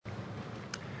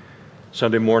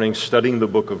Sunday morning studying the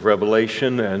book of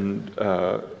Revelation, and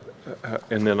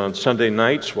then on Sunday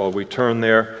nights while we turn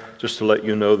there, just to let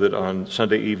you know that on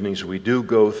Sunday evenings we do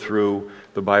go through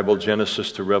the Bible,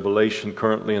 Genesis to Revelation,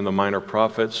 currently in the Minor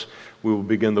Prophets. We will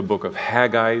begin the book of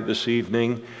Haggai this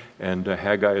evening, and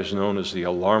Haggai is known as the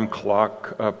alarm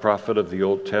clock prophet of the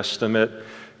Old Testament,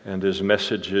 and his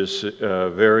message is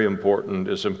very important,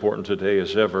 as important today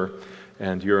as ever,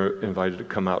 and you're invited to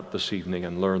come out this evening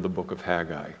and learn the book of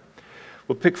Haggai.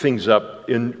 We'll pick things up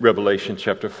in Revelation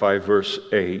chapter 5, verse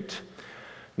 8.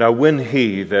 Now when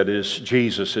he, that is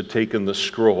Jesus, had taken the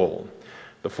scroll,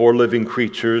 the 4 living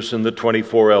creatures and the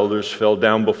 24 elders fell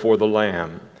down before the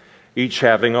Lamb, each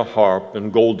having a harp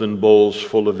and golden bowls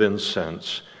full of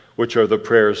incense, which are the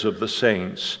prayers of the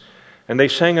saints. And they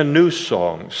sang a new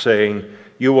song, saying,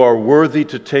 "You are worthy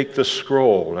to take the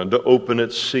scroll and to open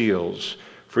its seals,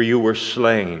 for you were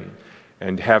slain,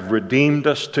 and have redeemed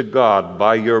us to God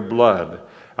by your blood,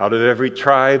 out of every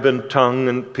tribe and tongue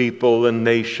and people and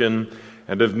nation,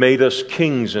 and have made us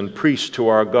kings and priests to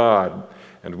our God,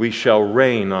 and we shall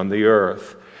reign on the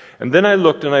earth." And then I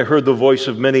looked, and I heard the voice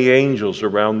of many angels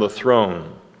around the throne,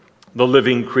 the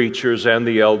living creatures and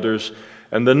the elders,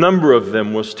 and the number of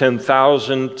them was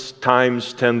 10,000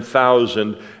 times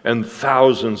 10,000 and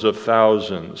thousands of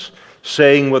thousands,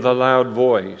 saying with a loud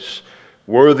voice,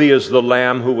 "Worthy is the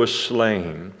Lamb who was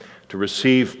slain, to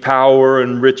receive power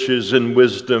and riches and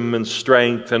wisdom and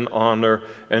strength and honor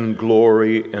and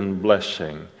glory and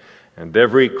blessing." And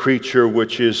every creature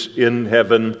which is in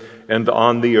heaven and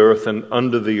on the earth and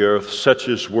under the earth, such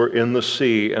as were in the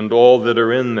sea and all that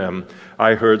are in them,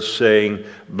 I heard saying,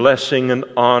 "Blessing and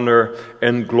honor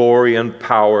and glory and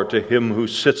power to him who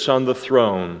sits on the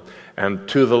throne and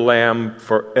to the Lamb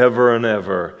forever and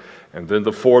ever." And then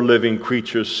the 4 living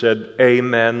creatures said,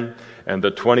 "Amen." And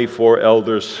the 24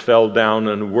 elders fell down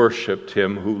and worshiped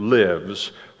him who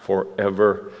lives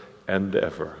forever and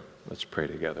ever. Let's pray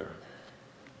together.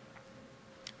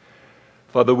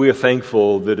 Father, we are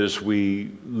thankful that as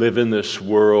we live in this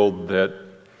world that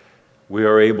we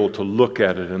are able to look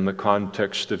at it in the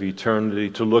context of eternity,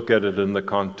 to look at it in the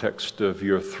context of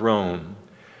your throne.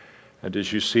 And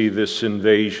as you see this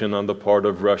invasion on the part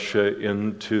of Russia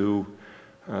into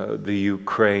the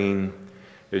Ukraine,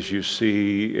 as you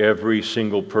see every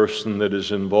single person that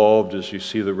is involved, as you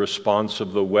see the response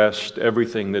of the West,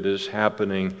 everything that is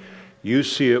happening, you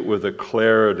see it with a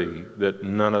clarity that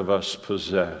none of us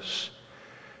possess.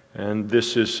 And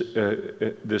this is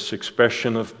this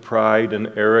expression of pride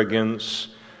and arrogance,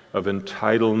 of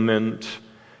entitlement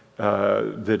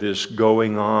that is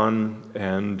going on,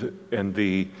 and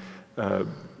the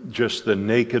just the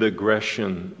naked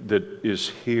aggression that is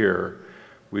here.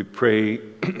 We pray,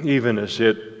 even as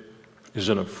it is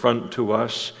an affront to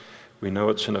us, we know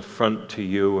it's an affront to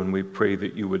you, and we pray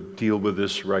that you would deal with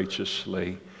this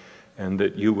righteously and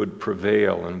that you would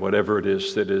prevail in whatever it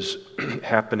is that is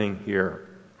happening here.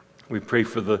 We pray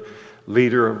for the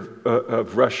leader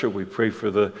of Russia. We pray for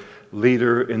the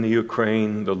leader in the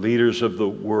Ukraine, the leaders of the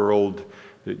world,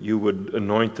 that you would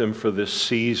anoint them for this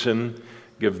season,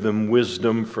 give them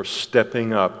wisdom for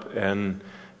stepping up and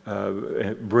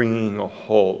bringing a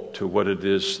halt to what it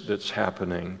is that's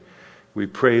happening. We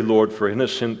pray, Lord, for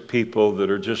innocent people that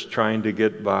are just trying to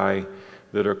get by,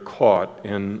 that are caught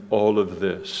in all of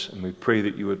this. And we pray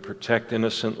that you would protect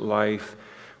innocent life.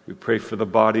 We pray for the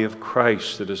body of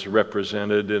Christ that is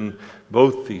represented in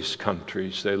both these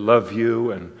countries. They love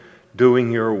you and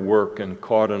doing your work and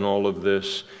caught in all of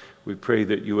this. We pray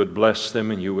that you would bless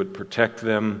them and you would protect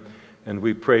them. And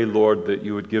we pray, Lord, that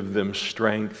you would give them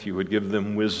strength, you would give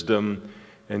them wisdom,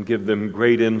 and give them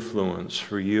great influence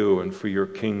for you and for your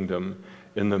kingdom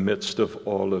in the midst of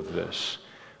all of this.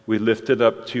 We lift it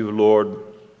up to you, Lord,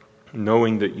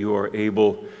 knowing that you are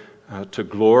able to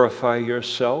glorify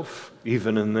yourself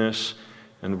even in this,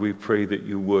 and we pray that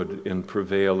you would in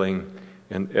prevailing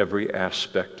in every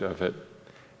aspect of it.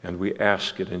 And we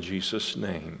ask it in Jesus'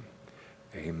 name.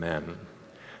 Amen.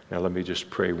 Now let me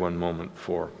just pray one moment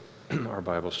for our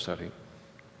Bible study.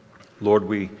 Lord,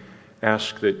 we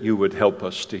ask that you would help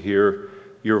us to hear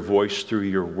your voice through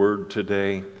your word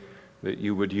today, that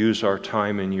you would use our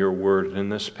time in your word in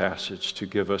this passage to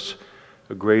give us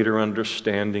a greater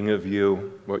understanding of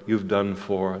you, what you've done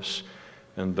for us,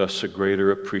 and thus a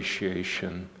greater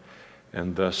appreciation,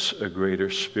 and thus a greater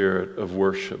spirit of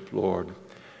worship, Lord,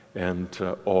 and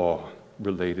awe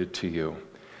related to you.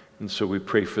 And so we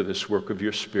pray for this work of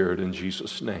your Spirit in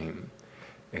Jesus' name.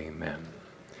 Amen.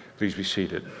 Please be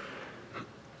seated.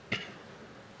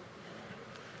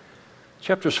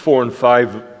 Chapters 4 and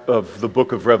 5 of the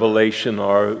book of Revelation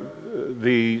are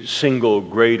the single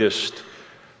greatest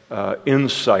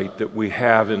insight that we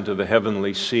have into the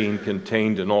heavenly scene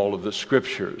contained in all of the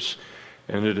Scriptures.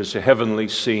 And it is a heavenly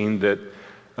scene that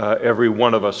every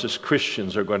one of us as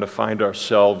Christians are going to find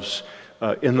ourselves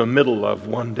in the middle of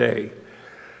one day.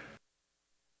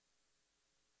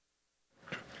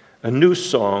 A new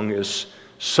song is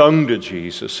sung to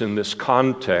Jesus in this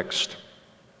context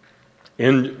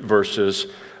in verses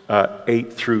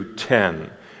 8 through 10.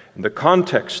 And the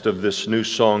context of this new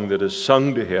song that is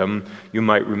sung to him, you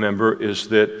might remember, is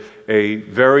that a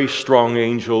very strong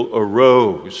angel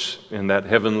arose in that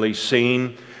heavenly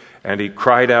scene, and he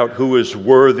cried out, "Who is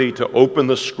worthy to open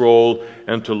the scroll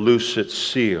and to loose its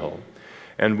seal?"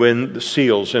 And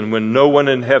when no one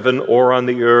in heaven or on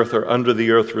the earth or under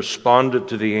the earth responded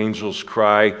to the angel's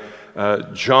cry,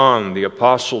 John, the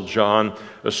Apostle John,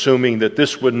 assuming that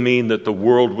this would mean that the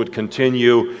world would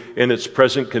continue in its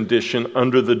present condition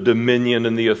under the dominion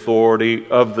and the authority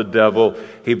of the devil,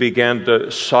 he began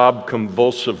to sob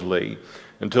convulsively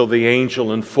until the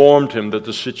angel informed him that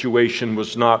the situation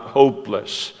was not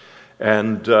hopeless,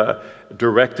 and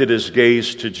directed his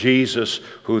gaze to Jesus,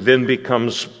 who then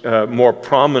becomes more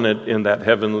prominent in that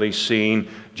heavenly scene.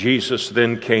 Jesus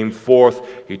then came forth.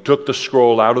 He took the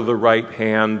scroll out of the right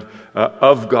hand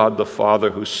of God the Father,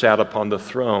 who sat upon the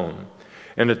throne.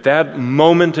 And at that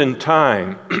moment in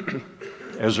time,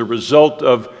 as a result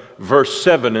of verse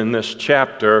 7 in this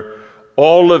chapter,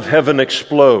 all of heaven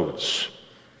explodes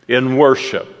in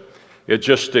worship. It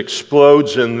just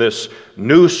explodes in this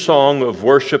new song of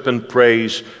worship and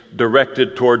praise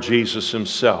directed toward Jesus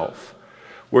himself.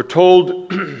 We're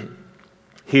told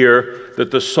here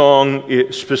that the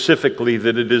song, specifically,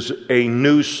 that it is a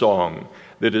new song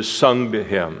that is sung to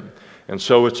him. And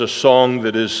so it's a song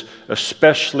that is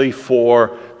especially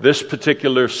for this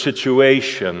particular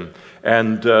situation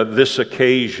and this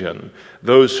occasion.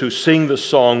 Those who sing the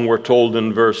song, we're told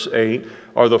in verse 8,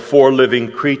 are the four living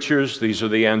creatures. These are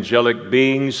the angelic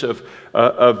beings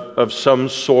of some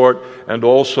sort, and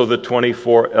also the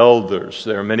 24 elders.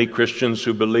 There are many Christians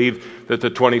who believe that the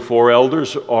 24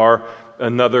 elders are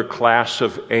another class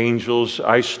of angels.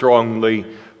 I strongly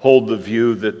hold the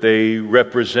view that they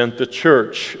represent the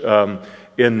church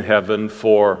in heaven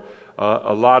for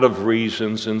a lot of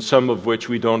reasons, and some of which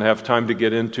we don't have time to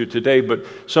get into today, but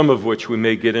some of which we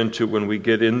may get into when we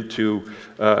get into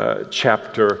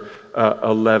chapter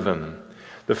 11.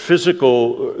 Their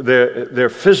physical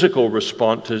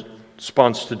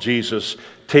response to Jesus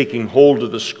taking hold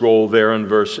of the scroll there in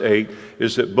verse 8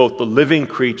 is that both the living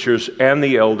creatures and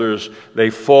the elders, they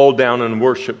fall down and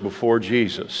worship before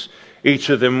Jesus. Each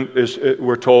of them,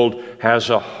 we're told,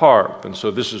 has a harp. And so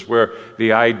this is where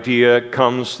the idea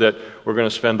comes that we're going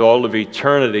to spend all of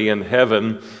eternity in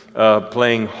heaven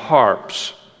playing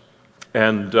harps.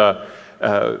 And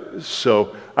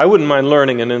so I wouldn't mind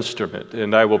learning an instrument,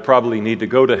 and I will probably need to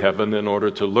go to heaven in order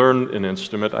to learn an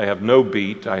instrument. I have no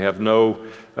beat. I have no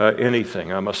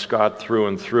anything. I'm a Scot through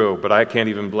and through, but I can't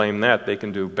even blame that. They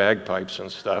can do bagpipes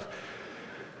and stuff.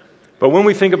 But when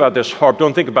we think about this harp,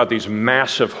 don't think about these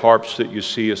massive harps that you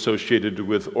see associated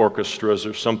with orchestras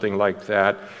or something like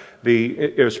that.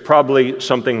 It's probably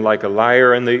something like a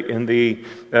lyre in the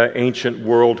ancient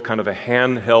world, kind of a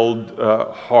handheld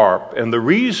harp. And the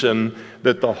reason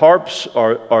that the harps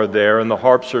are there and the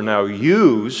harps are now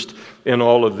used in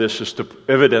all of this is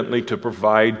evidently to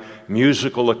provide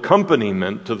musical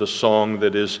accompaniment to the song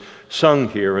that is sung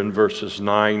here in verses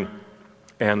 9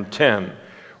 and 10.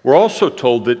 We're also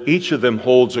told that each of them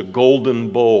holds a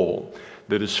golden bowl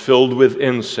that is filled with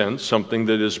incense, something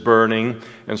that is burning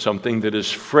and something that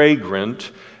is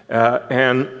fragrant,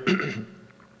 and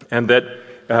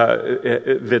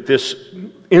that this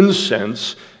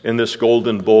incense in this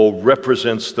golden bowl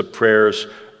represents the prayers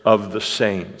of the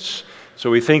saints. So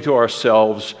we think to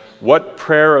ourselves, what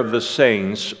prayer of the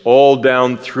saints all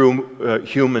down through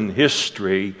human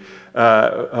history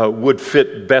would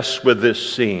fit best with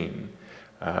this scene?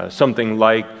 Something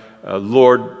like,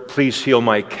 Lord, please heal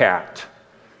my cat.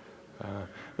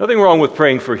 Nothing wrong with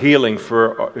praying for healing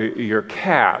for your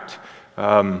cat.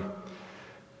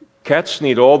 Cats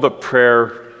need all the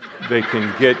prayer they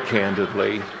can get,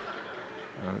 candidly.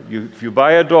 If you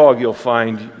buy a dog, you'll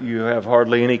find you have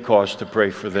hardly any cause to pray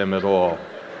for them at all,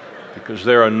 because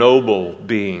they're a noble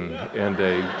being and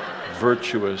a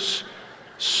virtuous,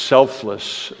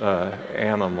 selfless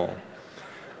animal.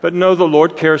 But no, the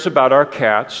Lord cares about our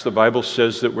cats. The Bible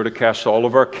says that we're to cast all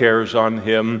of our cares on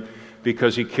Him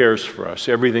because He cares for us.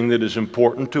 Everything that is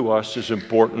important to us is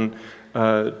important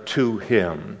to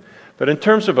Him. But in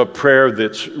terms of a prayer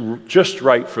that's just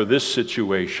right for this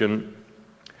situation,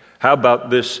 how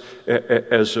about this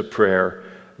as a prayer?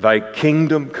 Thy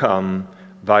kingdom come,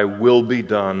 thy will be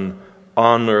done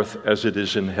on earth as it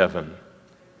is in heaven,"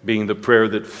 being the prayer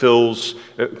that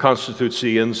constitutes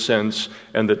the incense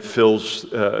and that fills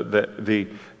the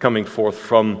coming forth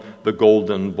from the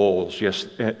golden bowls. Yes,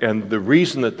 and the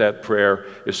reason that prayer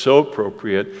is so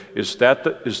appropriate is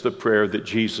that is the prayer that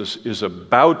Jesus is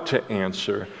about to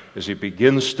answer as he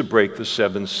begins to break the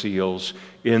seven seals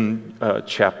in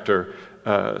chapter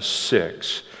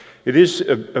 6. It is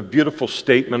a beautiful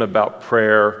statement about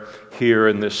prayer here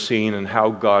in this scene and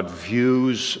how God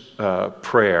views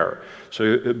prayer.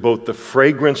 So both the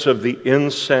fragrance of the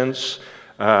incense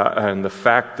and the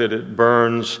fact that it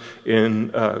burns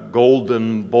in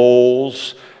golden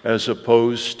bowls as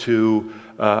opposed to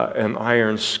an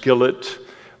iron skillet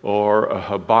or a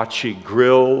hibachi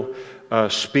grill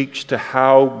speaks to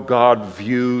how God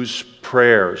views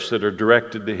prayers that are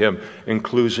directed to Him,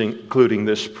 including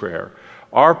this prayer.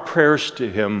 Our prayers to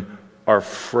Him are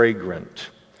fragrant.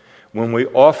 When we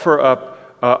offer up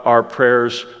our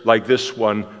prayers like this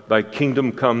one, "Thy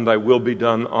kingdom come, thy will be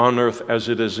done on earth as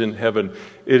it is in heaven,"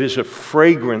 it is a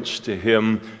fragrance to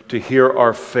Him to hear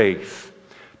our faith,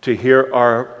 to hear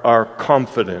our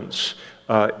confidence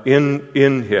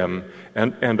in Him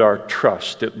and our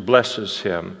trust. It blesses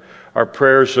Him. Our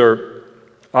prayers are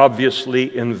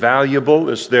obviously invaluable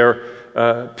as they're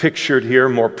pictured here,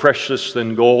 more precious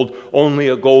than gold. Only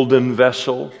a golden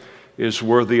vessel is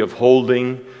worthy of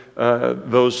holding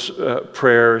those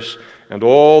prayers, and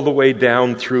all the way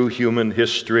down through human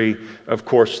history. Of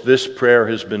course, this prayer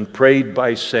has been prayed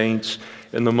by saints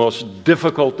in the most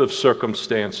difficult of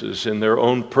circumstances, in their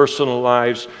own personal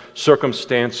lives,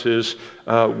 circumstances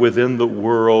within the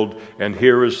world. And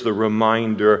here is the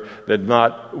reminder that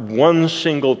not one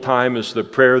single time is the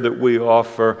prayer that we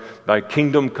offer, "Thy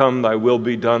kingdom come, thy will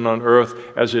be done on earth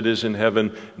as it is in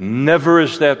heaven." Never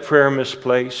is that prayer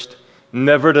misplaced.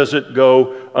 Never does it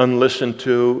go unlistened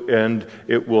to, and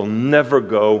it will never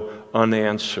go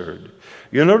unanswered.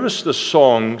 You notice the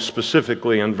song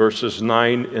specifically in verses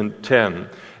 9 and 10.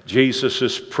 Jesus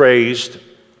is praised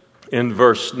in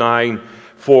verse 9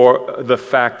 for the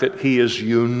fact that He is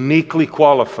uniquely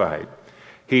qualified.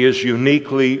 He is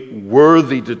uniquely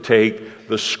worthy to take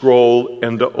the scroll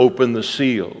and to open the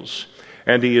seals.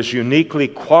 And He is uniquely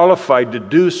qualified to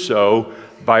do so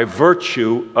by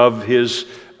virtue of His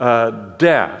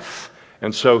death.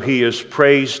 And so He is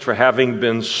praised for having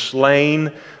been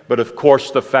slain, but of course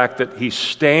the fact that He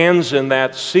stands in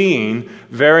that scene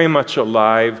very much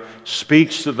alive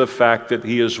speaks to the fact that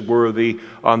He is worthy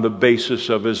on the basis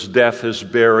of His death, His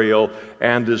burial,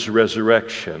 and His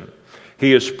resurrection.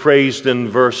 He is praised in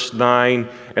verse 9,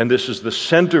 and this is the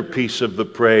centerpiece of the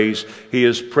praise. He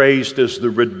is praised as the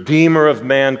Redeemer of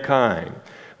mankind,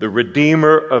 the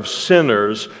Redeemer of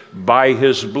sinners by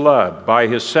His blood, by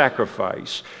His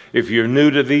sacrifice. If you're new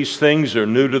to these things or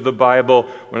new to the Bible,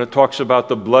 when it talks about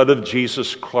the blood of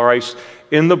Jesus Christ,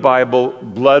 in the Bible,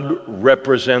 blood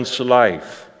represents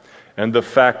life. And the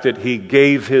fact that He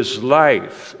gave His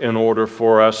life in order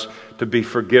for us to be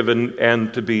forgiven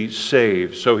and to be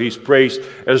saved. So He's praised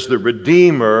as the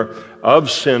Redeemer of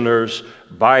sinners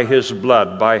by His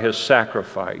blood, by His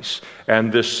sacrifice.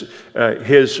 And this,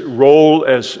 His role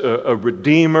as a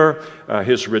Redeemer,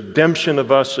 His redemption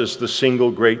of us is the single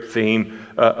great theme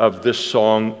of this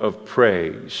song of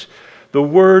praise. The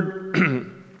word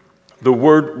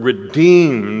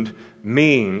redeemed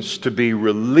means to be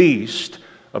released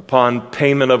upon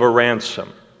payment of a ransom.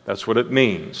 That's what it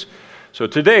means. So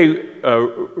today,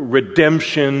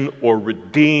 redemption or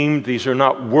redeemed, these are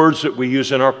not words that we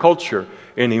use in our culture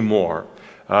anymore,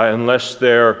 unless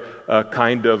they're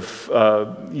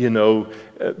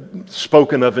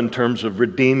spoken of in terms of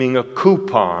redeeming a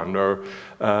coupon, or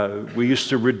we used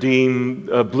to redeem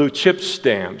blue chip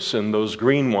stamps and those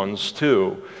green ones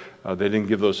too. They didn't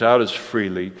give those out as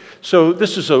freely. So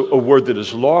this is a word that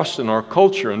is lost in our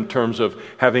culture in terms of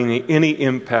having any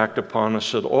impact upon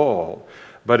us at all.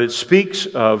 But it speaks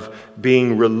of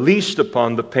being released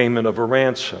upon the payment of a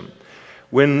ransom.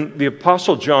 When the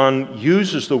Apostle John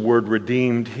uses the word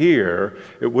redeemed here,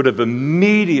 it would have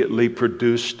immediately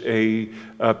produced a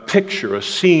picture, a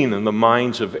scene in the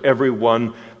minds of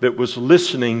everyone that was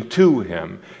listening to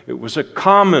him. It was a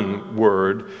common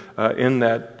word in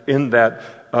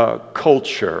that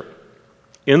culture.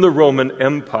 In the Roman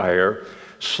Empire,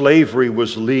 slavery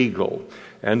was legal.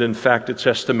 And in fact, it's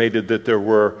estimated that there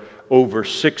were over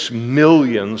 6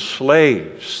 million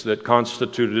slaves that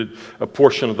constituted a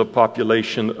portion of the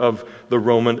population of the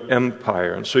Roman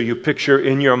Empire. And so you picture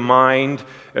in your mind,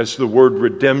 as the word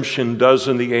redemption does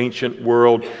in the ancient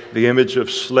world, the image of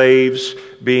slaves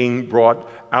being brought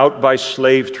out by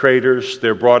slave traders.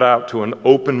 They're brought out to an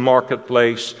open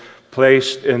marketplace,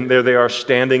 placed, and there they are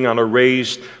standing on a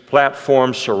raised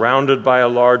platform surrounded by a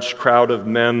large crowd of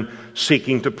men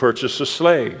seeking to purchase a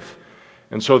slave.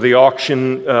 And so the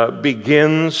auction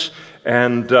begins,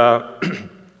 and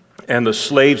the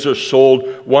slaves are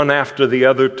sold one after the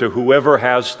other to whoever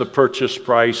has the purchase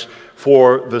price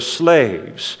for the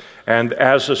slaves. And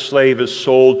as a slave is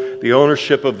sold, the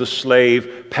ownership of the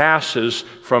slave passes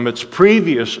from its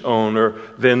previous owner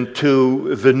then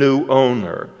to the new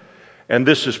owner. And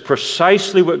this is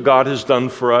precisely what God has done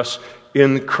for us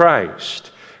in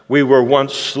Christ. We were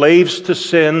once slaves to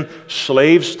sin,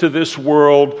 slaves to this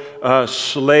world,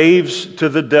 slaves to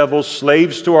the devil,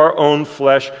 slaves to our own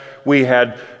flesh. We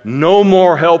had no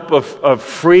more help of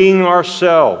freeing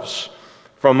ourselves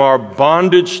from our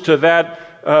bondage to that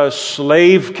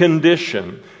slave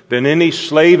condition than any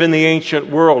slave in the ancient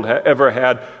world ever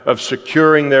had of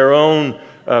securing their own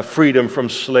freedom from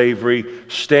slavery,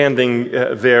 standing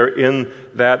there in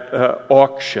that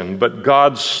auction. But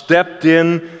God stepped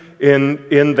in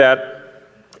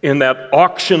that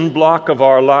auction block of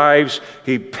our lives.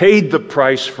 He paid the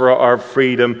price for our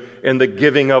freedom in the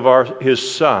giving of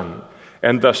His Son,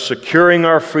 and thus securing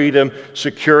our freedom,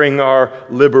 securing our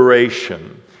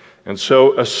liberation. And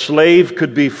so a slave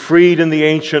could be freed in the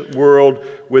ancient world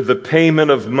with the payment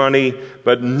of money,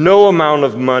 but no amount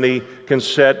of money can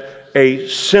set a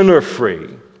sinner free.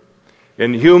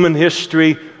 In human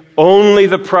history, only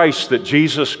the price that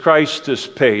Jesus Christ has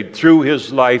paid through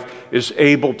His life is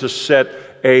able to set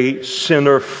a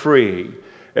sinner free.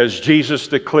 As Jesus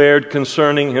declared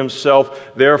concerning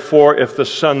Himself, therefore, if the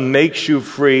Son makes you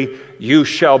free, you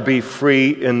shall be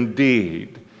free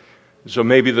indeed. So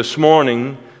maybe this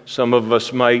morning, some of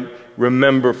us might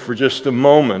remember for just a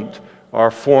moment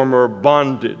our former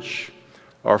bondage,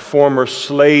 our former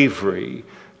slavery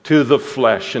to the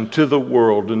flesh and to the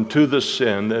world and to the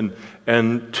sin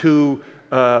and to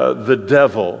the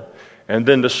devil. And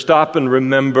then to stop and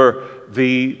remember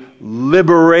the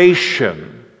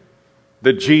liberation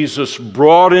that Jesus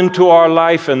brought into our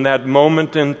life in that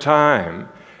moment in time,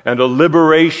 and a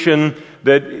liberation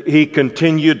that He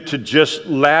continued to just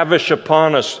lavish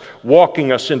upon us,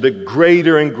 walking us into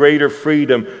greater and greater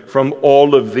freedom from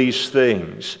all of these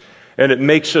things. And it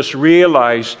makes us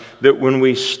realize that when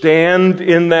we stand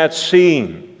in that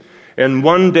scene, and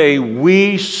one day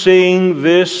we sing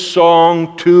this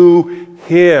song to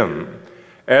Him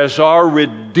as our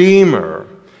Redeemer,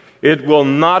 it will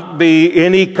not be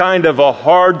any kind of a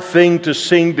hard thing to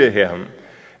sing to Him,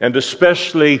 and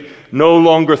especially no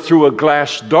longer through a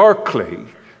glass darkly,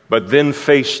 but then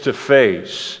face to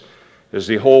face. As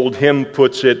the old hymn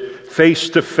puts it, face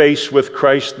to face with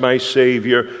Christ my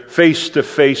Savior, face to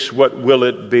face what will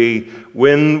it be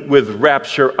when with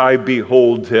rapture I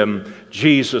behold Him,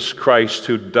 Jesus Christ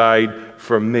who died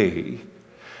for me.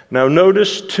 Now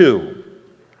notice too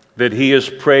that He is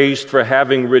praised for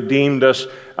having redeemed us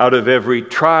out of every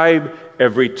tribe,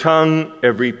 every tongue,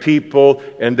 every people,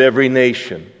 and every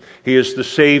nation. He is the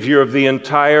Savior of the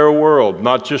entire world,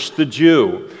 not just the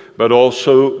Jew, but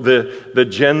also the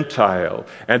Gentile.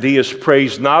 And He is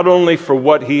praised not only for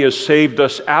what He has saved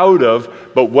us out of,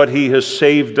 but what He has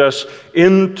saved us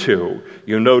into.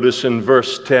 You notice in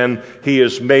verse 10, He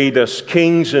has made us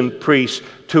kings and priests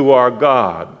to our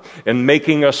God. In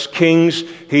making us kings,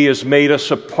 He has made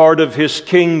us a part of His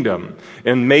kingdom.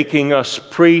 In making us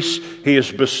priests, He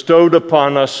has bestowed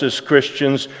upon us as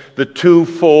Christians the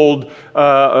twofold,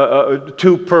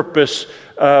 purpose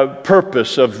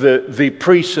of the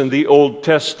priests in the Old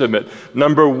Testament.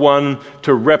 Number one,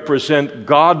 to represent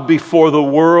God before the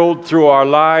world through our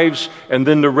lives, and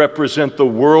then to represent the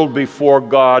world before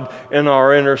God in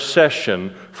our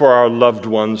intercession for our loved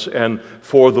ones and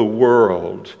for the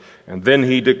world. And then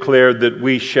He declared that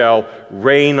we shall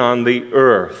reign on the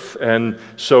earth. And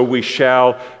so we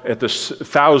shall, at the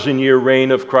 1,000-year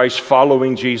reign of Christ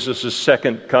following Jesus'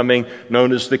 second coming,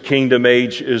 known as the Kingdom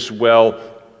Age as well,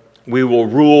 we will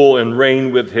rule and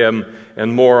reign with Him,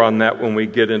 and more on that when we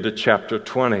get into chapter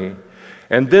 20.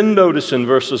 And then notice in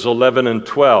verses 11 and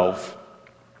 12,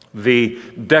 the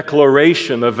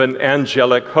declaration of an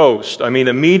angelic host. I mean,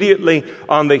 immediately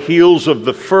on the heels of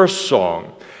the first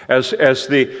song, as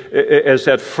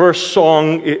that first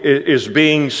song is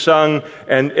being sung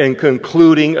and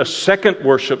concluding, a second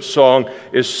worship song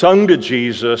is sung to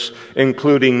Jesus,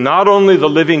 including not only the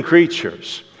living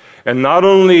creatures and not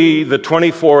only the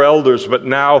 24 elders, but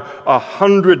now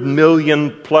 100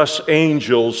 million plus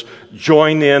angels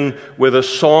join in with a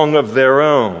song of their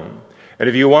own. And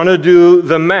if you want to do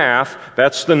the math,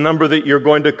 that's the number that you're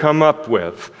going to come up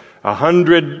with.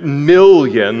 100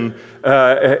 million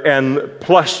and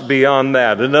plus beyond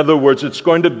that. In other words, it's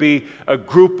going to be a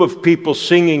group of people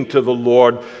singing to the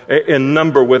Lord in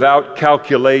number without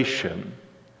calculation.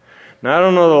 Now, I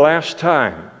don't know the last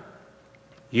time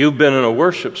you've been in a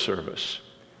worship service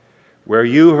where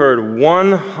you heard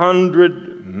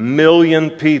 100 million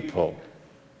people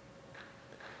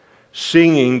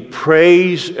singing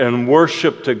praise and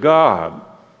worship to God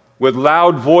with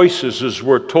loud voices, as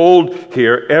we're told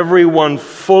here, everyone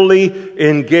fully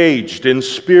engaged in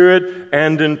spirit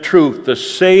and in truth, the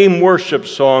same worship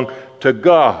song to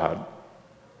God.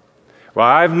 Well,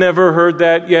 I've never heard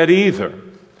that yet either,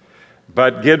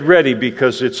 but get ready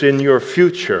because it's in your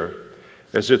future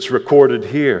as it's recorded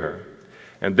here.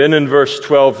 And then in verse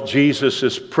 12, Jesus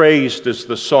is praised as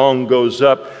the song goes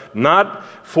up, not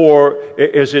for,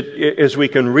 as we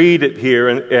can read it here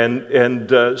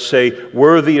and say,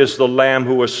 worthy is the Lamb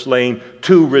who was slain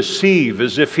to receive,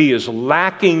 as if he is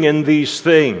lacking in these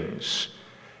things.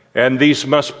 And these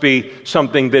must be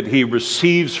something that he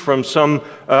receives from some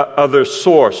other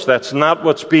source. That's not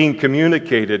what's being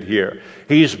communicated here.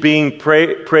 He's being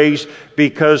praised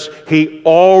because he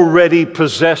already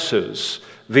possesses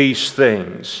these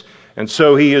things. And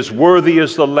so he is worthy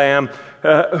as the Lamb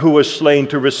who was slain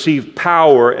to receive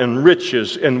power and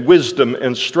riches and wisdom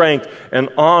and strength and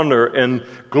honor and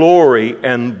glory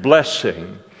and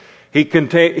blessing.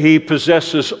 He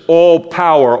possesses all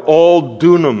power, all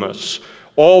dunamis.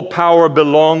 All power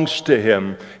belongs to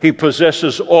him. He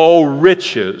possesses all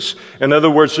riches. In other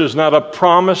words, there's not a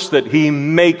promise that he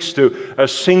makes to a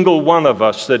single one of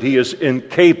us that he is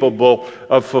incapable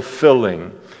of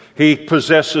fulfilling. He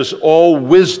possesses all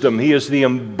wisdom. He is the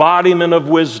embodiment of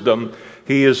wisdom.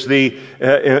 He is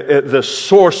the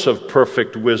source of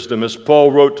perfect wisdom. As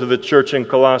Paul wrote to the church in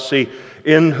Colossae,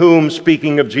 in whom,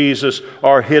 speaking of Jesus,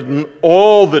 are hidden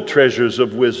all the treasures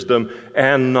of wisdom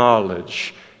and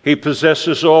knowledge. He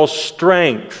possesses all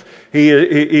strength. He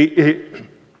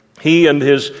and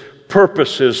his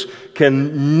purposes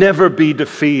can never be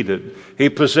defeated. He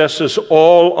possesses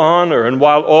all honor, and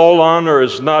while all honor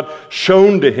is not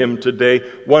shown to him today,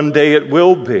 one day it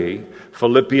will be.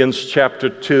 Philippians chapter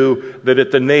 2, that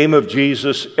at the name of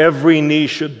Jesus every knee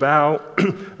should bow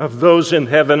of those in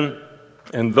heaven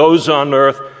and those on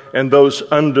earth and those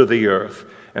under the earth,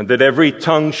 and that every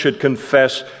tongue should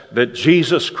confess that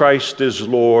Jesus Christ is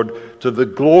Lord, to the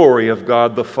glory of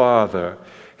God the Father.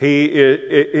 He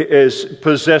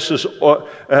possesses all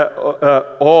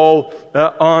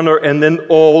honor and then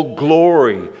all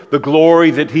glory, the glory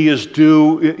that he is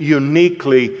due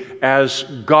uniquely as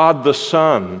God the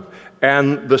Son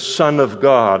and the Son of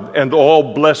God, and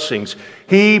all blessings.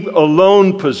 He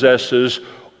alone possesses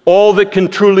all that can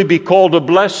truly be called a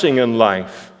blessing in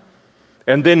life.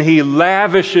 And then he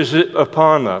lavishes it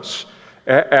upon us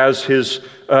as his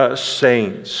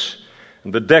saints.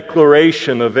 And the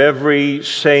declaration of every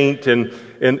saint and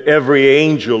every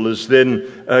angel is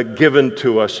then given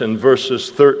to us in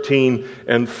verses 13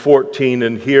 and 14.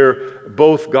 And here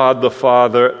both God the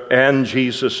Father and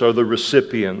Jesus are the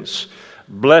recipients.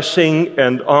 Blessing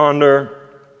and honor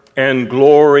and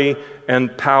glory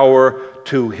and power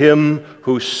to him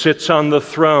who sits on the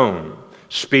throne,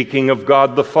 speaking of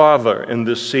God the Father in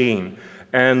this scene,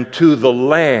 and to the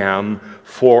Lamb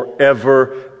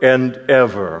forever and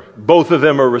ever. Both of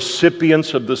them are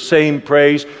recipients of the same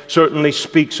praise. Certainly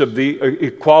speaks of the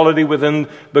equality within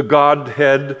the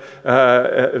Godhead,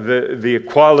 the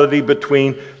equality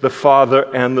between the Father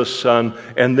and the Son.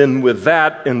 And then with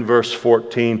that, in verse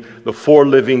 14, the four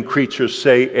living creatures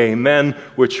say amen,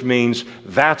 which means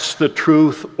that's the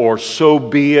truth, or so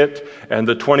be it. And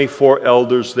the 24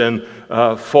 elders then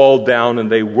fall down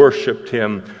and they worshiped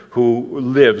him who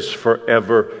lives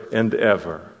forever and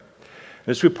ever.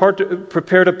 As we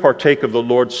prepare to partake of the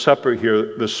Lord's Supper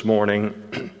here this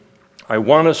morning, I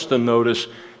want us to notice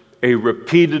a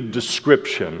repeated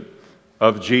description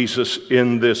of Jesus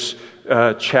in this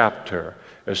chapter,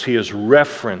 as he is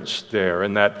referenced there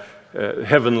in that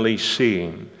heavenly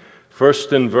scene.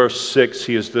 First in verse 6,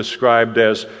 he is described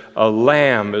as a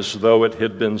lamb as though it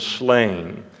had been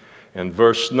slain. In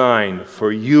verse 9,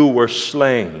 for you were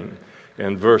slain.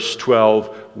 In verse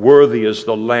 12, worthy is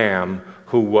the Lamb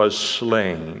who was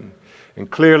slain.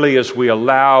 And clearly, as we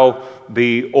allow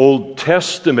the Old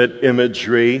Testament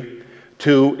imagery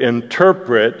to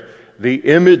interpret the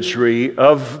imagery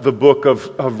of the book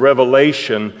of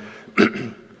Revelation,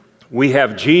 we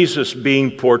have Jesus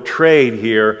being portrayed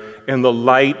here in the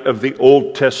light of the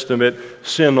Old Testament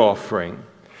sin offering.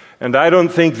 And I don't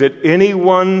think that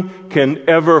anyone can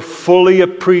ever fully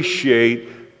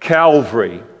appreciate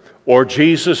Calvary or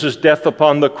Jesus' death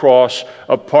upon the cross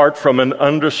apart from an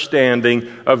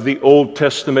understanding of the Old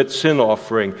Testament sin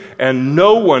offering. And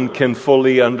no one can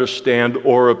fully understand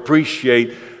or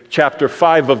appreciate chapter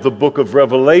 5 of the book of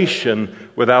Revelation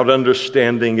without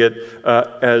understanding it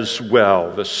as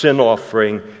well, the sin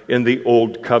offering in the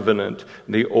Old Covenant,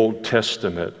 the Old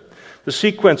Testament. The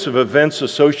sequence of events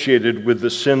associated with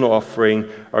the sin offering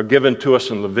are given to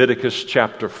us in Leviticus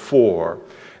chapter 4.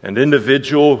 An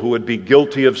individual who would be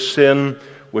guilty of sin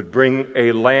would bring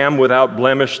a lamb without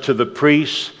blemish to the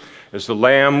priest. As the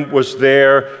lamb was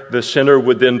there, the sinner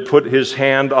would then put his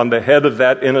hand on the head of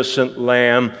that innocent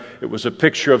lamb. It was a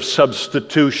picture of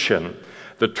substitution,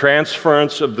 the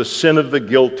transference of the sin of the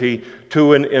guilty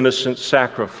to an innocent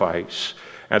sacrifice.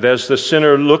 And as the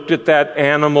sinner looked at that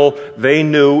animal, they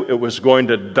knew it was going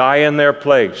to die in their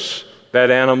place. That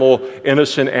animal,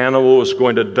 innocent animal, was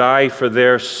going to die for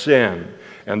their sin.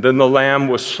 And then the lamb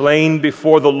was slain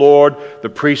before the Lord. The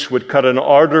priest would cut an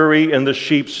artery in the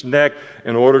sheep's neck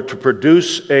in order to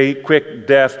produce a quick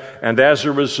death. And as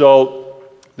a result,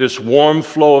 this warm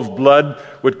flow of blood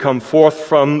would come forth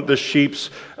from the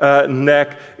sheep's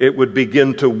neck. It would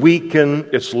begin to weaken.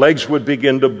 Its legs would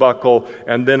begin to buckle.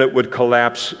 And then it would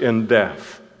collapse in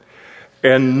death.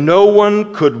 And no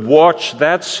one could watch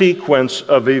that sequence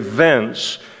of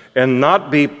events and not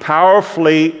be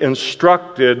powerfully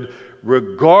instructed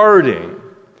regarding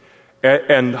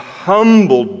and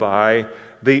humbled by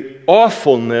the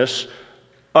awfulness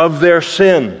of their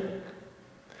sin.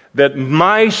 That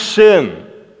my sin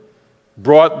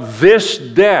brought this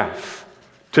death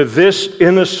to this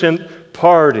innocent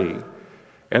party.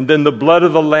 And then the blood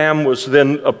of the lamb was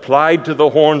then applied to the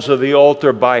horns of the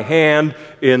altar by hand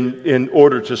in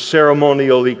order to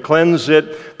ceremonially cleanse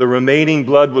it. The remaining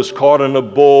blood was caught in a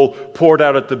bowl, poured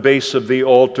out at the base of the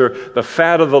altar. The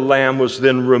fat of the lamb was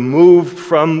then removed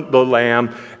from the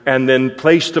lamb and then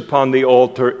placed upon the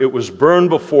altar. It was burned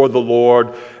before the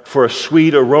Lord for a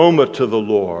sweet aroma to the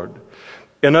Lord.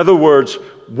 In other words,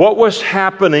 what was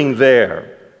happening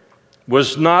there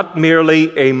was not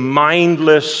merely a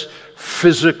mindless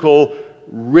physical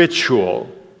ritual.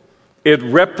 It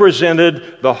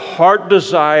represented the heart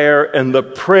desire and the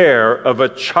prayer of a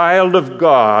child of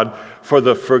God for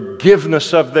the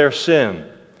forgiveness of their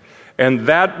sin. And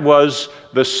that was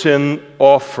the sin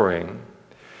offering.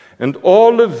 And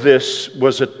all of this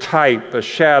was a type, a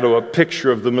shadow, a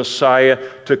picture of the Messiah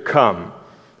to come.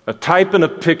 A type and a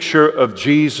picture of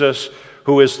Jesus,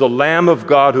 who is the Lamb of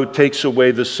God who takes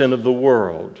away the sin of the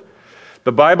world.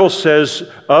 The Bible says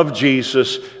of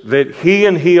Jesus that He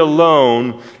and He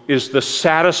alone is the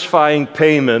satisfying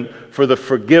payment for the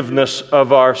forgiveness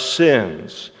of our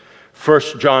sins. 1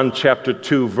 John chapter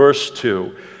 2, verse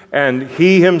 2. And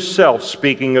He Himself,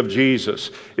 speaking of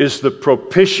Jesus, is the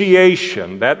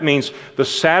propitiation. That means the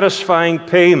satisfying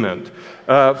payment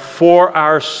for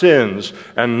our sins.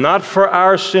 And not for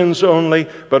our sins only,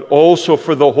 but also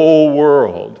for the whole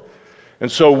world.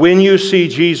 And so when you see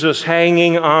Jesus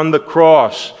hanging on the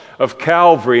cross of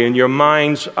Calvary in your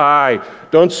mind's eye,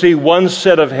 don't see one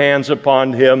set of hands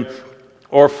upon Him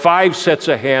or 5 sets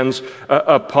of hands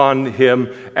upon Him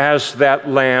as that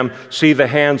Lamb. See the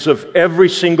hands of every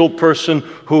single person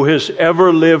who has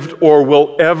ever lived or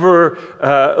will ever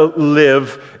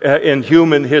live in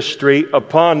human history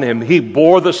upon Him. He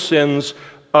bore the sins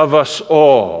of us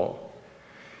all.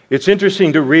 It's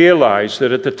interesting to realize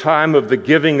that at the time of the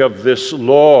giving of this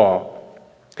law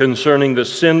concerning the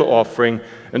sin offering,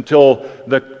 until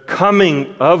the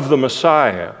coming of the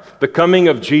Messiah, the coming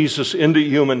of Jesus into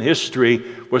human history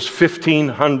was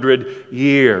 1,500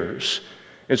 years.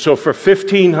 And so for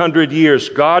 1,500 years,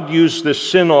 God used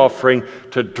this sin offering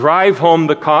to drive home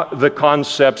the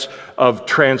concepts of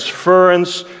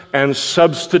transference and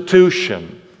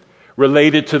substitution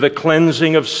related to the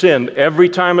cleansing of sin. Every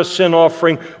time a sin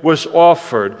offering was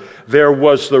offered, there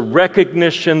was the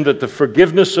recognition that the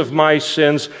forgiveness of my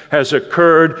sins has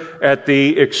occurred at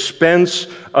the expense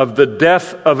of the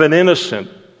death of an innocent,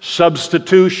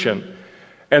 substitution,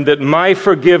 and that my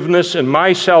forgiveness and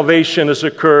my salvation has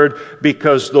occurred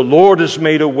because the Lord has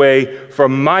made a way for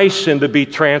my sin to be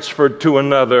transferred to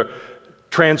another,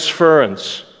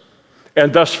 transference.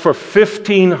 And thus for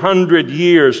 1,500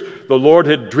 years, the Lord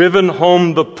had driven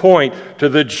home the point to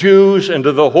the Jews and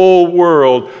to the whole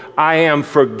world. I am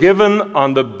forgiven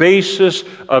on the basis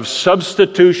of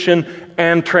substitution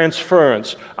and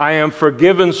transference. I am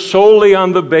forgiven solely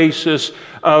on the basis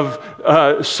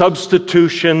of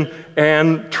substitution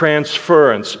and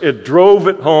transference. It drove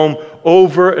it home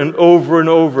over and over and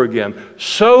over again.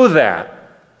 So that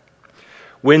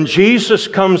when Jesus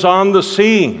comes on the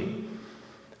scene,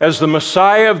 as the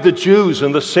Messiah of the Jews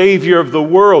and the Savior of the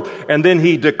world. And then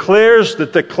he declares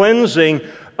that the cleansing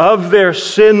of their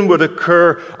sin would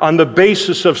occur on the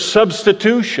basis of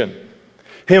substitution,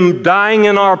 him dying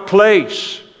in our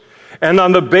place, and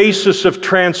on the basis of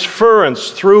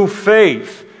transference through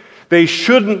faith. They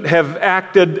shouldn't have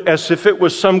acted as if it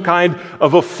was some kind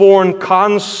of a foreign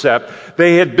concept.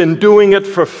 They had been doing it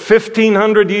for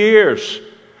 1,500 years.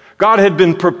 God had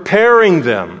been preparing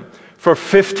them for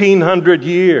 1,500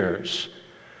 years.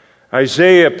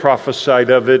 Isaiah prophesied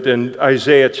of it in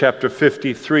Isaiah chapter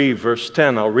 53, verse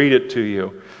 10. I'll read it to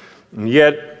you. And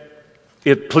yet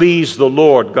it pleased the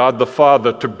Lord, God the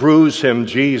Father, to bruise him,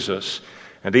 Jesus,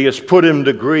 and he has put him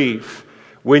to grief.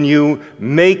 When you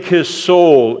make his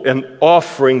soul an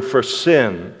offering for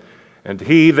sin, and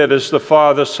he that is the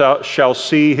Father shall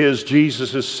see his,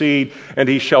 Jesus' seed, and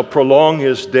he shall prolong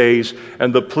his days,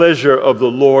 and the pleasure of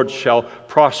the Lord shall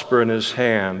prosper in his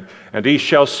hand. And he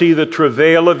shall see the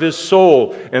travail of his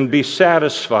soul, and be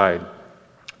satisfied.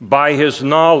 By his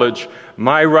knowledge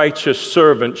my righteous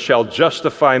servant shall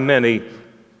justify many,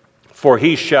 for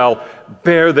he shall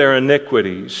bear their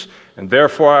iniquities. And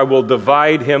therefore I will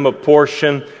divide him a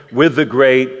portion with the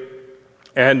great,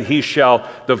 and he shall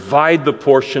divide the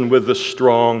portion with the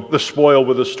strong, the spoil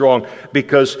with the strong,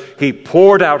 because he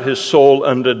poured out his soul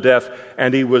unto death,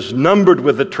 and he was numbered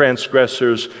with the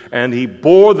transgressors, and he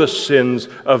bore the sins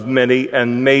of many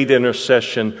and made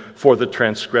intercession for the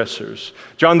transgressors.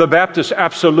 John the Baptist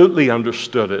absolutely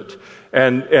understood it.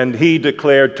 And he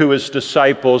declared to his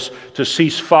disciples to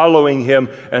cease following him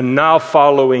and now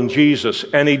following Jesus.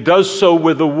 And he does so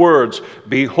with the words,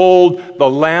 "Behold the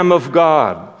Lamb of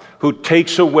God, who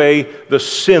takes away the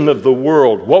sin of the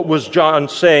world." What was John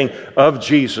saying of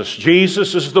Jesus?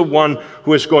 Jesus is the one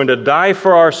who is going to die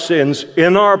for our sins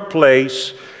in our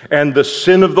place, and the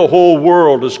sin of the whole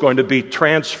world is going to be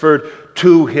transferred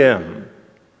to him.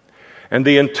 And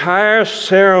the entire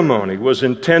ceremony was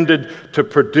intended to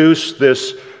produce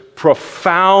this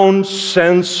profound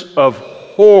sense of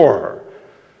horror,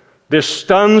 this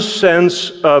stunned sense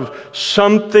of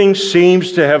something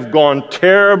seems to have gone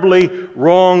terribly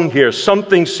wrong here.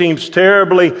 Something seems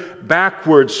terribly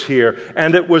backwards here.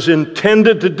 And it was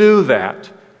intended to do that.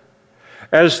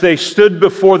 As they stood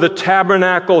before the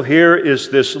tabernacle, here is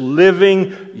this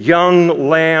living young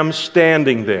lamb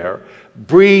standing there,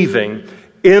 breathing,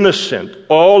 innocent,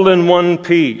 all in one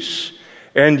piece.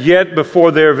 And yet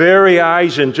before their very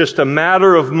eyes, in just a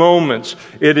matter of moments,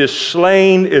 it is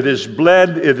slain, it is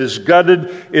bled, it is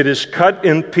gutted, it is cut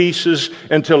in pieces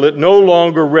until it no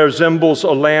longer resembles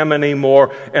a lamb anymore,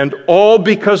 and all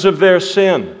because of their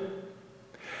sin.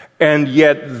 And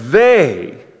yet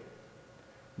they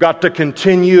got to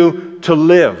continue to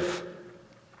live.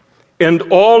 And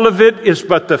all of it is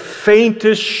but the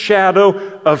faintest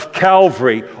shadow of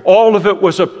Calvary. All of it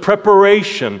was a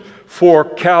preparation for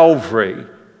Calvary,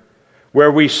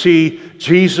 where we see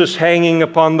Jesus hanging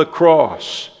upon the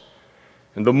cross.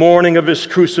 In the morning of his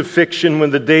crucifixion, when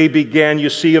the day began,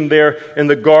 you see him there in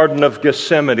the Garden of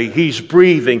Gethsemane. He's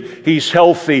breathing, he's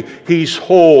healthy, he's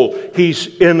whole,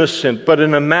 he's innocent. But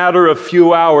in a matter of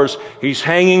few hours, he's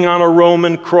hanging on a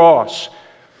Roman cross.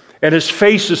 And his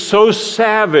face is so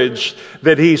savage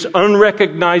that he's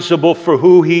unrecognizable for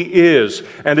who he is.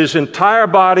 And his entire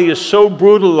body is so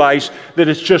brutalized that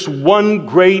it's just one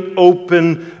great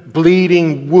open,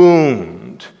 bleeding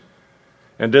wound.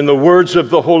 And in the words of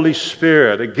the Holy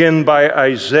Spirit, again by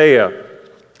Isaiah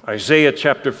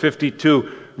chapter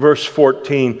 52, verse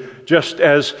 14, just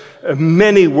as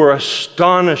many were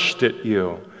astonished at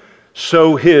you,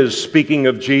 so speaking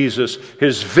of Jesus,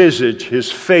 his visage, his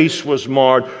face was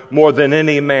marred more than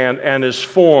any man, and his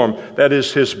form, that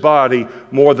is his body,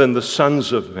 more than the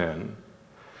sons of men.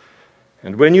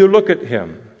 And when you look at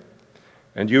him,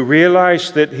 and you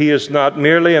realize that he is not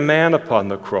merely a man upon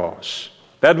the cross,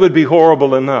 that would be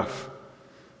horrible enough,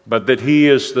 but that he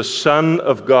is the Son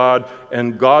of God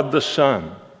and God the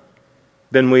Son,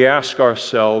 then we ask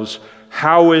ourselves,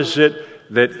 how is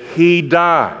it that he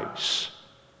dies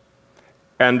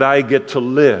and I get to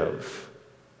live?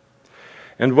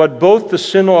 And what both the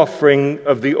sin offering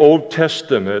of the Old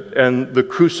Testament and the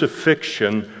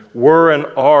crucifixion were and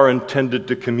are intended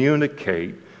to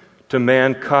communicate to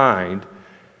mankind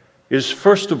is,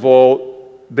 first of all,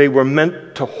 they were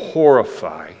meant to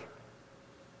horrify.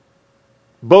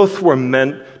 Both were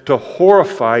meant to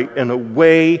horrify in a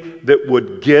way that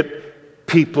would get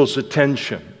people's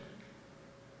attention.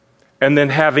 And then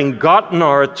having gotten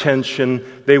our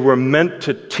attention, they were meant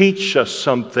to teach us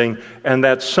something, and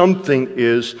that something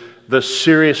is the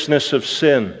seriousness of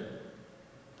sin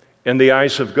in the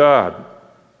eyes of God.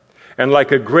 And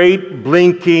like a great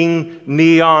blinking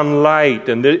neon light,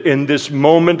 and in this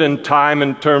moment in time,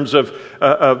 in terms of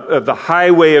the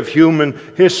highway of human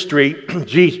history,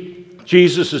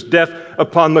 Jesus' death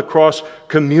upon the cross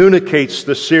communicates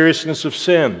the seriousness of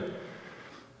sin.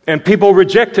 And people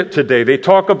reject it today. They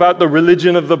talk about the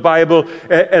religion of the Bible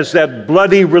as that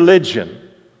bloody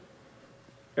religion.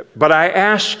 But I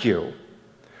ask you,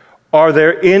 are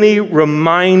there any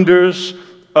reminders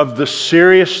of the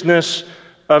seriousness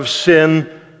of sin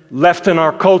left in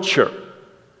our culture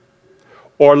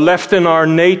or left in our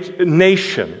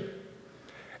nation?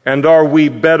 And are we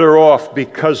better off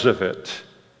because of it?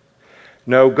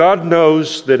 No, God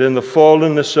knows that in the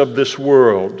fallenness of this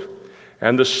world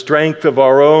and the strength of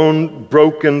our own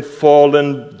broken,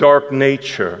 fallen, dark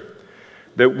nature,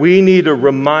 that we need a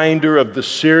reminder of the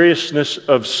seriousness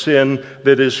of sin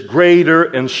that is greater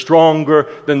and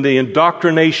stronger than the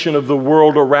indoctrination of the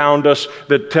world around us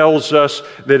that tells us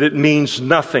that it means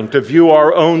nothing, to view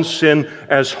our own sin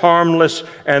as harmless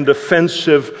and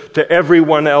offensive to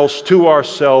everyone else, to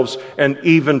ourselves, and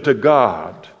even to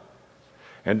God.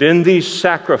 And in these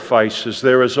sacrifices,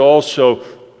 there is also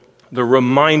the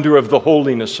reminder of the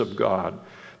holiness of God,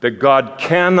 that God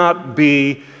cannot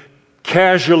be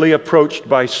casually approached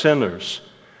by sinners,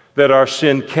 that our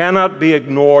sin cannot be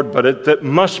ignored, but it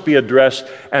must be addressed,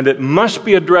 and it must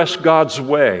be addressed God's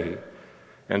way.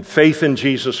 And faith in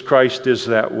Jesus Christ is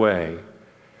that way.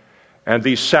 And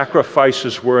these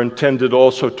sacrifices were intended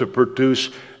also to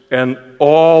produce an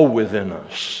awe within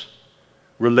us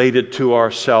related to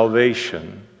our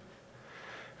salvation.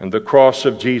 And the cross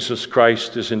of Jesus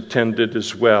Christ is intended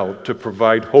as well to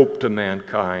provide hope to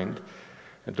mankind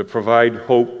and to provide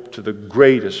hope to the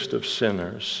greatest of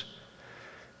sinners.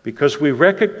 Because we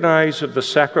recognize of the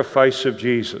sacrifice of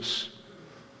Jesus,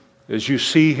 as you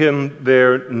see him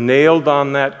there nailed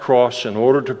on that cross in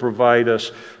order to provide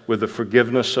us with the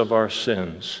forgiveness of our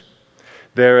sins.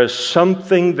 There is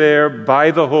something there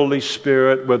by the Holy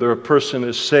Spirit, whether a person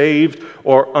is saved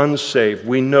or unsaved.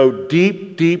 We know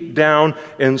deep, deep down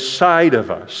inside of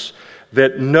us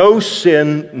that no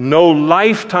sin, no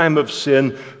lifetime of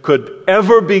sin could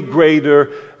ever be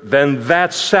greater than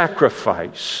that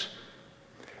sacrifice.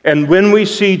 And when we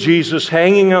see Jesus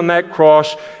hanging on that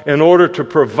cross in order to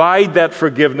provide that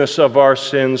forgiveness of our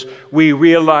sins, we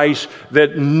realize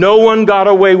that no one got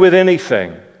away with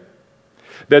anything.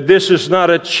 That this is not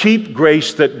a cheap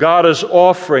grace that God is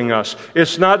offering us.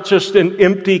 It's not just an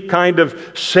empty kind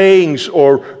of sayings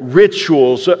or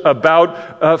rituals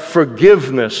about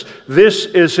forgiveness. This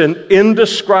is an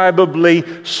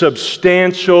indescribably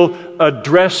substantial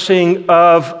addressing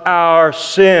of our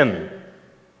sin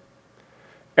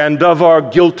and of our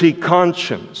guilty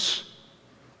conscience.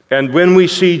 And when we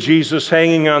see Jesus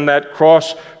hanging on that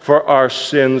cross for our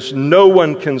sins, no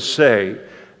one can say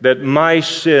that my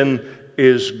sin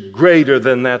is greater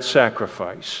than that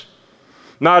sacrifice.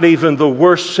 Not even the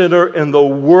worst sinner in the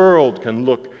world can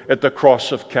look at the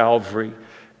cross of Calvary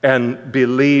and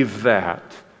believe that.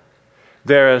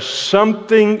 There is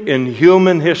something in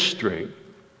human history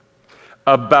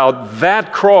about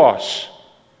that cross,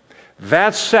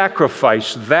 that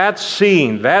sacrifice, that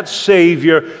scene, that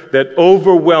Savior that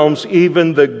overwhelms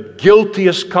even the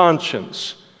guiltiest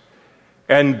conscience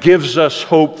and gives us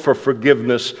hope for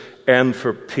forgiveness and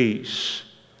for peace.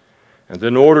 And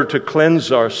in order to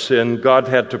cleanse our sin, God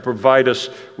had to provide us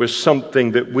with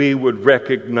something that we would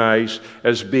recognize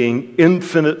as being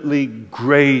infinitely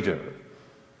greater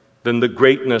than the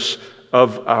greatness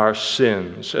of our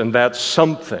sins. And that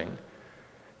something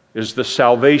is the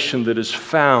salvation that is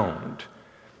found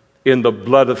in the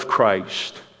blood of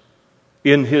Christ,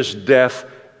 in his death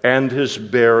and his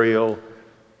burial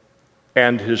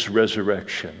and his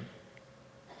resurrection.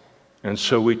 And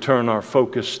so we turn our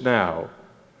focus now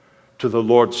to the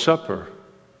Lord's Supper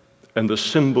and the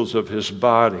symbols of his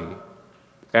body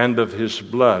and of his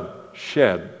blood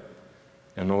shed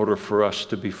in order for us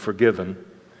to be forgiven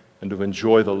and to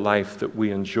enjoy the life that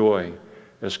we enjoy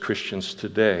as Christians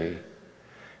today.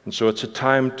 And so it's a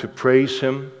time to praise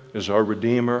him as our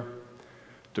Redeemer,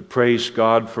 to praise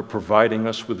God for providing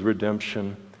us with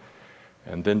redemption,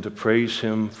 and then to praise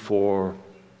him for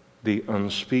the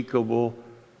unspeakable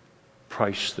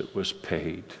price that was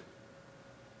paid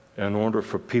in order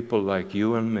for people like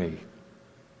you and me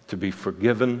to be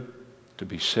forgiven, to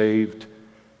be saved,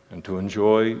 and to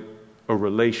enjoy a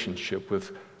relationship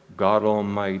with God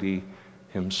Almighty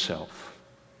himself.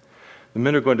 The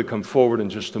men are going to come forward in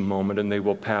just a moment, and they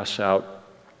will pass out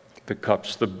the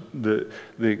cups. The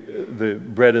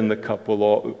bread and the cup will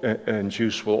all, and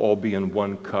juice will all be in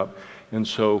one cup. And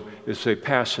so as they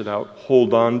pass it out,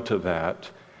 hold on to that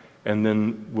and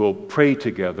then we'll pray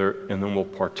together, and then we'll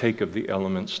partake of the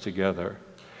elements together.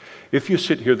 If you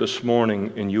sit here this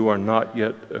morning and you are not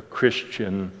yet a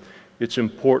Christian, it's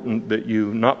important that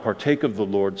you not partake of the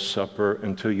Lord's Supper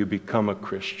until you become a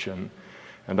Christian.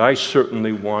 And I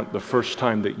certainly want the first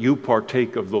time that you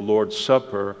partake of the Lord's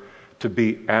Supper to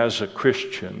be as a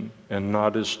Christian and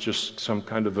not as just some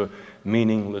kind of a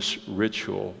meaningless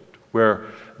ritual, where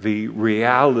the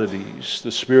realities,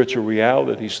 the spiritual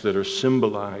realities that are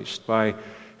symbolized by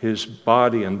His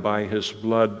body and by His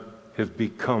blood have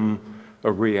become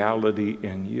a reality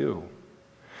in you.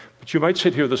 But you might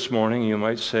sit here this morning and you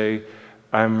might say,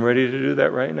 I'm ready to do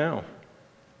that right now.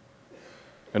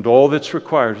 And all that's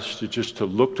required is to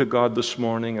look to God this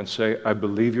morning and say, I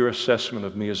believe your assessment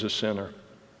of me as a sinner.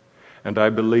 And I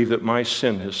believe that my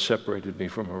sin has separated me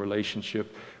from a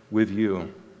relationship with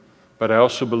you. But I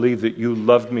also believe that you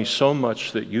loved me so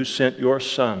much that you sent your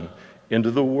Son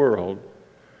into the world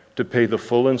to pay the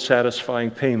full and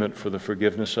satisfying payment for the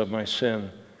forgiveness of my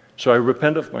sin. So I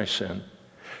repent of my sin,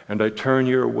 and I turn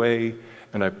your way,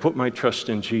 and I put my trust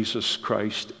in Jesus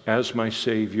Christ as my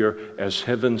Savior, as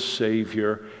heaven's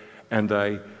Savior, and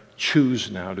I choose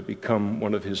now to become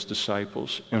one of His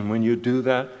disciples. And when you do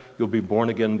that, you'll be born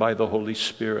again by the Holy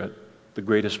Spirit, the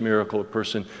greatest miracle a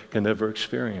person can ever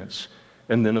experience.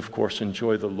 And then, of course,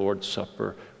 enjoy the Lord's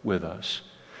Supper with us.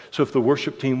 So if the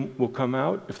worship team will come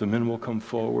out, if the men will come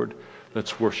forward,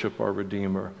 let's worship our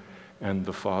Redeemer and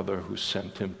the Father who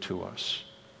sent Him to us.